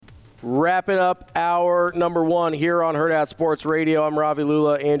Wrapping up hour number one here on Herd Out Sports Radio. I'm Ravi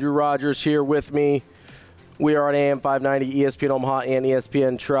Lula. Andrew Rogers here with me. We are on AM 590, ESPN Omaha, and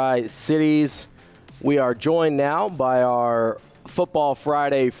ESPN Tri-Cities. We are joined now by our Football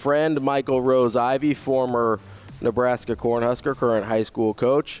Friday friend, Michael Rose-Ivey, former Nebraska Cornhusker, current high school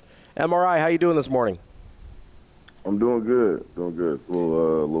coach. MRI, how you doing this morning? I'm doing good. It's a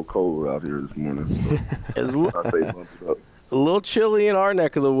little cold out here this morning. So a little chilly in our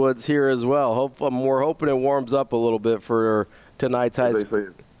neck of the woods here as well. We're hoping it warms up a little bit for tonight's high school. They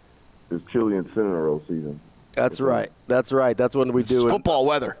say it's chilly in Cinnamon season. That's right. That's when we do it. Football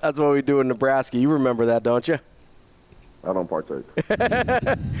weather. That's what we do in Nebraska. You remember that, don't you? I don't partake.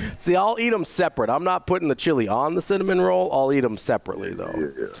 See, I'll eat them separate. I'm not putting the chili on the cinnamon roll. I'll eat them separately, though.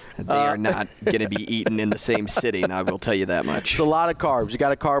 Yeah. They are not going to be eaten in the same city, and I will tell you that much. It's a lot of carbs. You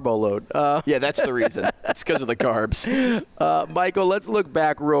got a carbo load. Yeah, that's the reason. It's because of the carbs. Michael, let's look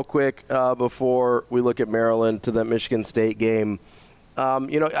back real quick before we look at Maryland to that Michigan State game.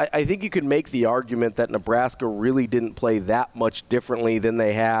 I think you could make the argument that Nebraska really didn't play that much differently than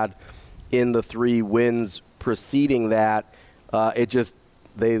they had in the 3 wins preceding that.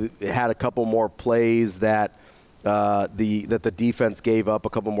 They had a couple more plays that the defense gave up, a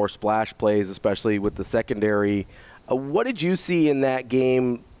couple more splash plays, especially with the secondary. What did you see in that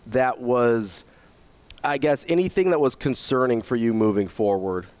game that was, I guess, anything that was concerning for you moving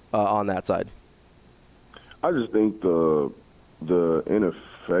forward on that side? I just think the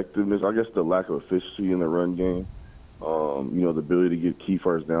ineffectiveness, I guess the lack of efficiency in the run game, the ability to get key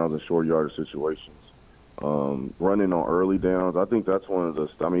first downs in short yardage situations. Running on early downs, I think that's one of the.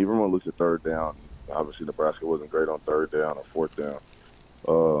 I mean, everyone looks at third down. Obviously, Nebraska wasn't great on third down or fourth down,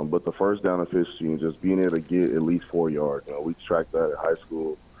 but the first down efficiency and just being able to get at least 4 yards. We tracked that at high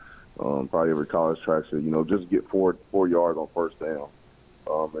school. Probably every college tracks it. Just get 4 yards on first down.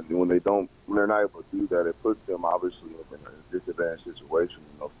 And when they're not able to do that, it puts them obviously in a disadvantaged situation.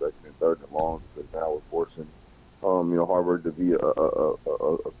 Second and third and long, because now we're forcing, Harvard to be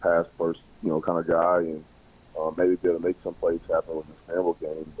a pass first, kind of guy, and maybe be able to make some plays happen with the scramble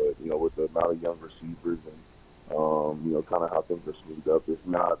game. But with the amount of young receivers and kind of how things are smoothed up, it's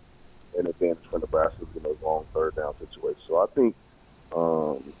not an advantage for Nebraska in those long third down situations. So I think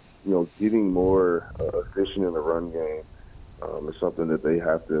getting more efficient in the run game is something that they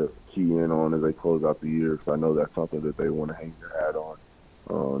have to key in on as they close out the year, because I know that's something that they want to hang their hat on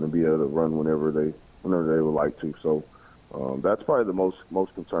and be able to run whenever they would like to. So that's probably the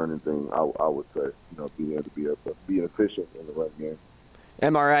most concerning thing I would say. Being able to be efficient in the run game.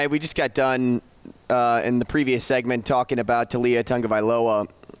 MRI, we just got done in the previous segment talking about Talia Tagovailoa.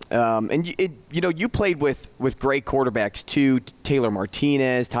 And you played with great quarterbacks too, Taylor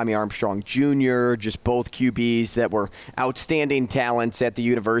Martinez, Tommy Armstrong Jr., just both QBs that were outstanding talents at the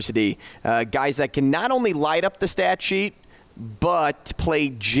university. Guys that can not only light up the stat sheet, but play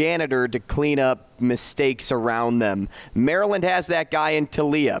janitor to clean up mistakes around them. Maryland has that guy in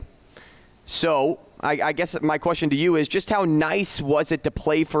Talia. So I guess my question to you is, just how nice was it to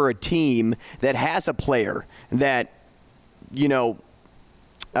play for a team that has a player that,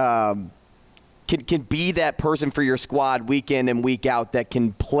 can be that person for your squad week in and week out that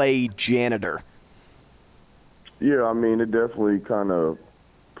can play janitor? Yeah, I mean, it definitely kind of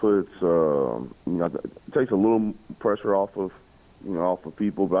puts, it takes a little pressure off of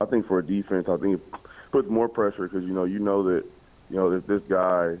people. But I think for a defense, I think it puts more pressure because, that if this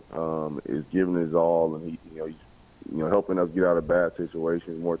guy is giving his all and he's helping us get out of bad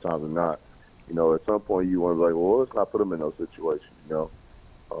situations more times than not, at some point you want to be like, well, let's not put him in those situations,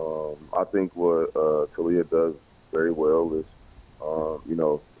 I think what Talia does very well is,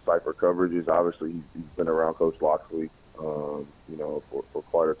 cipher coverages. Obviously, he's been around Coach Loxley, for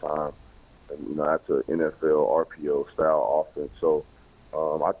quite a time. And, that's an NFL RPO style offense. So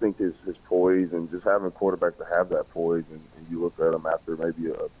I think his poise and just having a quarterback to have that poise, and you look at him after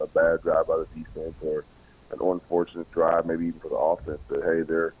maybe a bad drive by the defense or an unfortunate drive, maybe even for the offense, that, hey,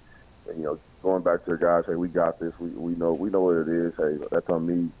 they're, going back to their guys, hey, we got this. We know what it is. Hey, that's on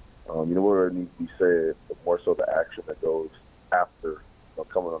me. What needs to be said, but more so the action that goes after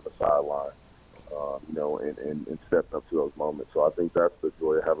coming on the sideline, and stepping up to those moments. So I think that's the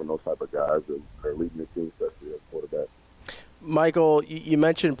joy of having those type of guys that are leading the team, especially as quarterback. Michael, you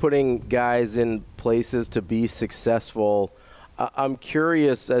mentioned putting guys in places to be successful. I'm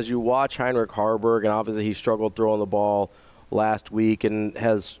curious, as you watch Heinrich Harburg, and obviously he struggled throwing the ball last week and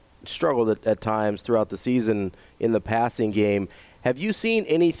has struggled at times throughout the season in the passing game. Have you seen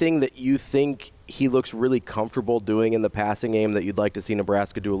anything that you think he looks really comfortable doing in the passing game that you'd like to see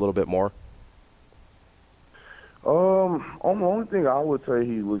Nebraska do a little bit more? The only thing I would say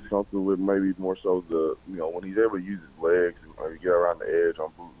he looks comfortable with, maybe more so when he's able to use his legs and maybe get around the edge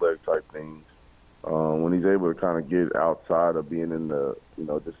on bootleg type things. When he's able to kind of get outside of being in the,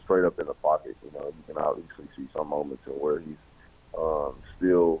 just straight up in the pocket, you can obviously see some moments in where he's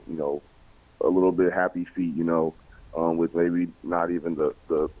still, a little bit happy feet, with maybe not even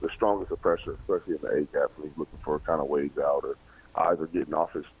the strongest of pressure, especially in the A-gap when he's looking for kind of ways out or eyes are getting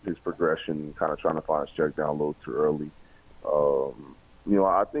off his progression and kind of trying to find his check down a little too early.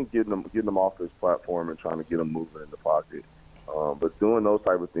 I think getting him off his platform and trying to get him moving in the pocket. But doing those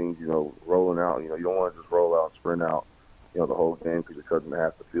type of things, rolling out, you don't want to just roll out and sprint out, the whole game because you're cutting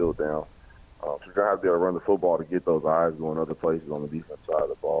half the field down. So you're going to have to be able to run the football to get those eyes going other places on the defense side of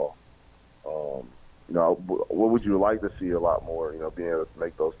the ball. What would you like to see a lot more, being able to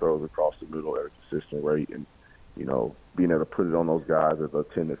make those throws across the middle at a consistent rate and, being able to put it on those guys at the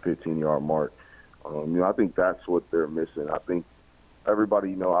 10 to 15-yard mark. I think that's what they're missing. I think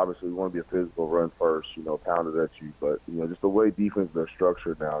everybody, obviously we want to be a physical run first, pound it at you. But, just the way defenses are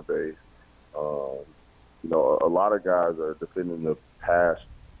structured nowadays, a lot of guys are defending the pass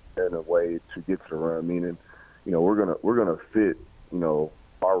in a way to get to the run, meaning, we're gonna fit,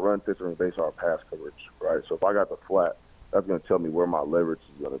 our run fits are based on our pass coverage, right? So if I got the flat, that's going to tell me where my leverage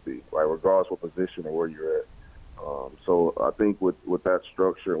is going to be, right, regardless what position or where you're at. So I think with that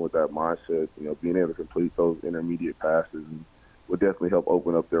structure and with that mindset, being able to complete those intermediate passes would definitely help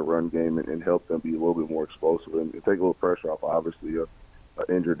open up their run game and help them be a little bit more explosive and take a little pressure off, obviously, a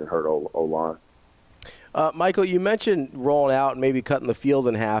injured and hurt O-line. Michael, you mentioned rolling out and maybe cutting the field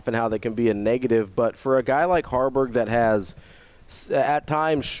in half and how that can be a negative, but for a guy like Harburg that has at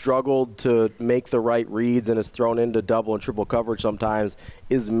times struggled to make the right reads and is thrown into double and triple coverage sometimes,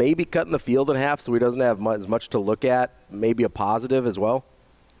 is maybe cutting the field in half so he doesn't have as much to look at maybe a positive as well?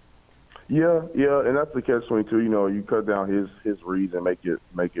 Yeah, and that's the catch-22. You cut down his reads and make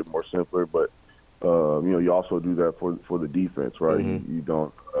it more simpler, but you also do that for the defense, right? Mm-hmm. You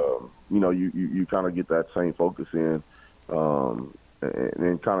don't, you kind of get that same focus in, and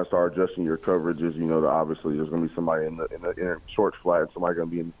then kind of start adjusting your coverages. Obviously there's going to be somebody in the short flat, and somebody going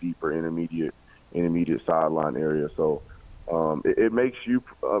to be in the deeper intermediate sideline area. So it makes you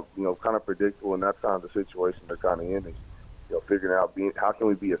kind of predictable, and that's kind of the situation they're kind of in. Is figuring out how can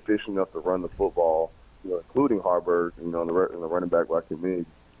we be efficient enough to run the football, including Harburg, and the running back like him,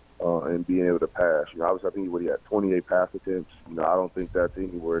 and being able to pass. Obviously I think he had 28 pass attempts. I don't think that's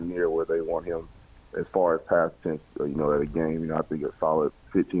anywhere near where they want him as far as pass attempts, at a game. I think a solid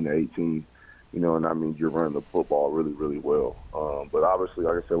 15 to 18, and that means you're running the football really, really well. But obviously,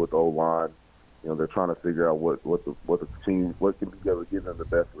 like I said, with the O-line, they're trying to figure out what the team, what can be able to give them the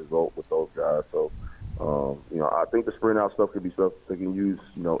best result with those guys. So, I think the sprint out stuff could be stuff they can use,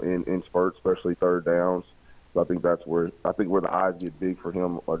 in spurts, especially third downs. So I think where the eyes get big for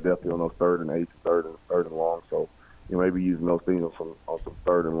him are definitely on those 3rd and 8, third and long. So, maybe using those things on some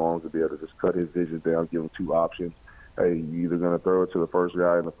 3rd and longs to be able to just cut his vision down, give him 2 options. Hey, you're either going to throw it to the first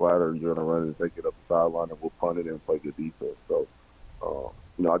guy in the flat or you're going to run it and take it up the sideline and we'll punt it and play good defense. So,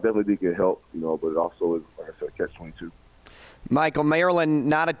 I definitely think it helps, but it also is, like I said, catch-22. Michael, Maryland,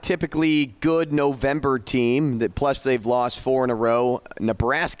 not a typically good November team. Plus, they've lost 4 in a row.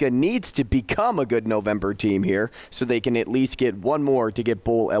 Nebraska needs to become a good November team here so they can at least get one more to get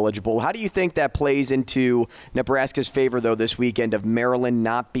bowl eligible. How do you think that plays into Nebraska's favor, though, this weekend of Maryland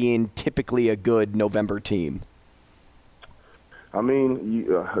not being typically a good November team? I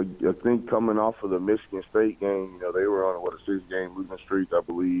mean, I think coming off of the Michigan State game, they were on a 6-game losing streak, I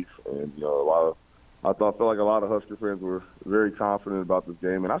believe, and I felt like a lot of Husker fans were very confident about this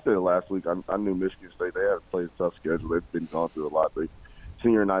game. And I said it last week. I knew Michigan State, they had to play a tough schedule. They've been going through a lot.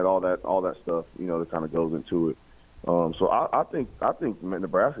 Senior night, all that stuff, that kind of goes into it. So I think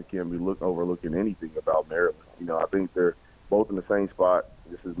Nebraska can be overlooking anything about Maryland. I think they're both in the same spot.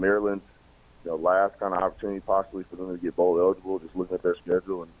 This is Maryland's last kind of opportunity possibly for them to get bowl eligible, just looking at their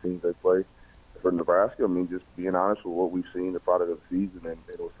schedule and the teams they play. For Nebraska, I mean, just being honest with what we've seen, the product of the season, and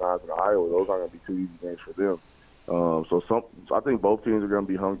Wisconsin and Iowa, those aren't going to be 2 easy games for them. So I think both teams are going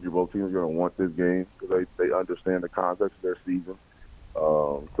to be hungry. Both teams are going to want this game because they understand the context of their season.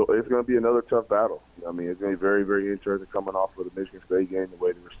 So it's going to be another tough battle. I mean, it's going to be very, very interesting coming off of the Michigan State game, the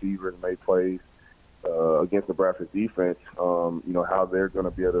way the receiver made plays against Nebraska's defense, how they're going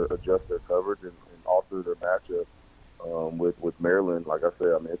to be able to adjust their coverage and alter their matchup. With Maryland, like I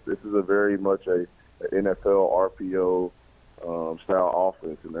said, I mean, this is a very much a NFL RPO style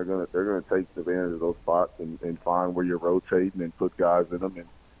offense, and they're gonna take advantage of those spots and find where you're rotating and put guys in them,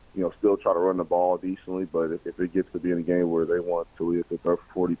 and still try to run the ball decently. But if it gets to be in a game where they want to throw for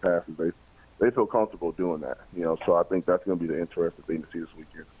 40 passes, they feel comfortable doing that. So I think that's going to be the interesting thing to see this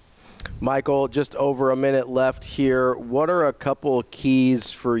weekend. Michael, just over a minute left here. What are a couple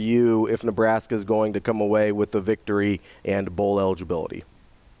keys for you if Nebraska is going to come away with a victory and bowl eligibility?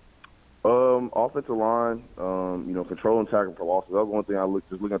 Offensive line, controlling tackle for losses. That was one thing I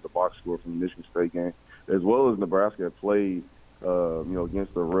just looking at the box score from the Michigan State game, as well as Nebraska had played,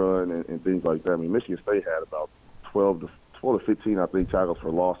 against the run and things like that. I mean, Michigan State had about 12 to 15, I think, tackles for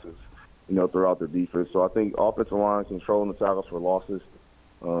losses, throughout their defense. So I think offensive line, controlling the tackles for losses,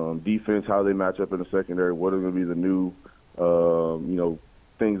 defense, how they match up in the secondary, what are going to be the new,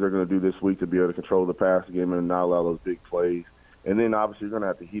 things they're going to do this week to be able to control the pass game and not allow those big plays. And then, obviously, you're going to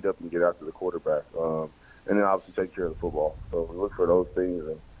have to heat up and get after the quarterback. And then, obviously, take care of the football. So we look for those things.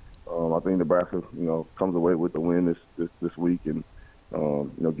 And I think Nebraska, comes away with the win this week and,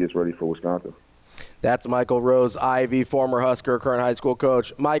 gets ready for Wisconsin. That's Michael Rose-Ivey, former Husker, current high school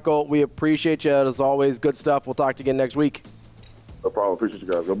coach. Michael, we appreciate you. As always, good stuff. We'll talk to you again next week. No problem. Appreciate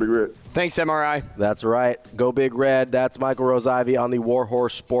you guys. Go Big Red. Thanks, MRI. That's right. Go Big Red. That's Michael Rose-Ivey on the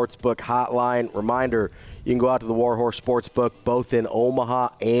Warhorse Sportsbook hotline. Reminder, you can go out to the Warhorse Sportsbook both in Omaha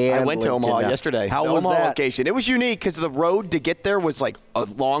and I went to Lincoln. Omaha yesterday. How the was Omaha that? location. It was unique because the road to get there was like a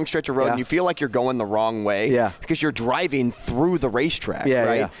long stretch of road, and you feel like you're going the wrong way because you're driving through the racetrack,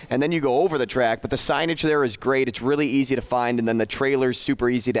 right? Yeah. And then you go over the track, but the signage there is great. It's really easy to find, and then the trailer's super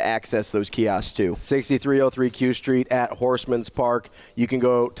easy to access those kiosks too. 6303 Q Street at Horseman's Park. You can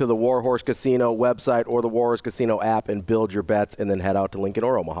go to the Warhorse Casino website or the Warhorse Casino app and build your bets and then head out to Lincoln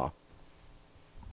or Omaha.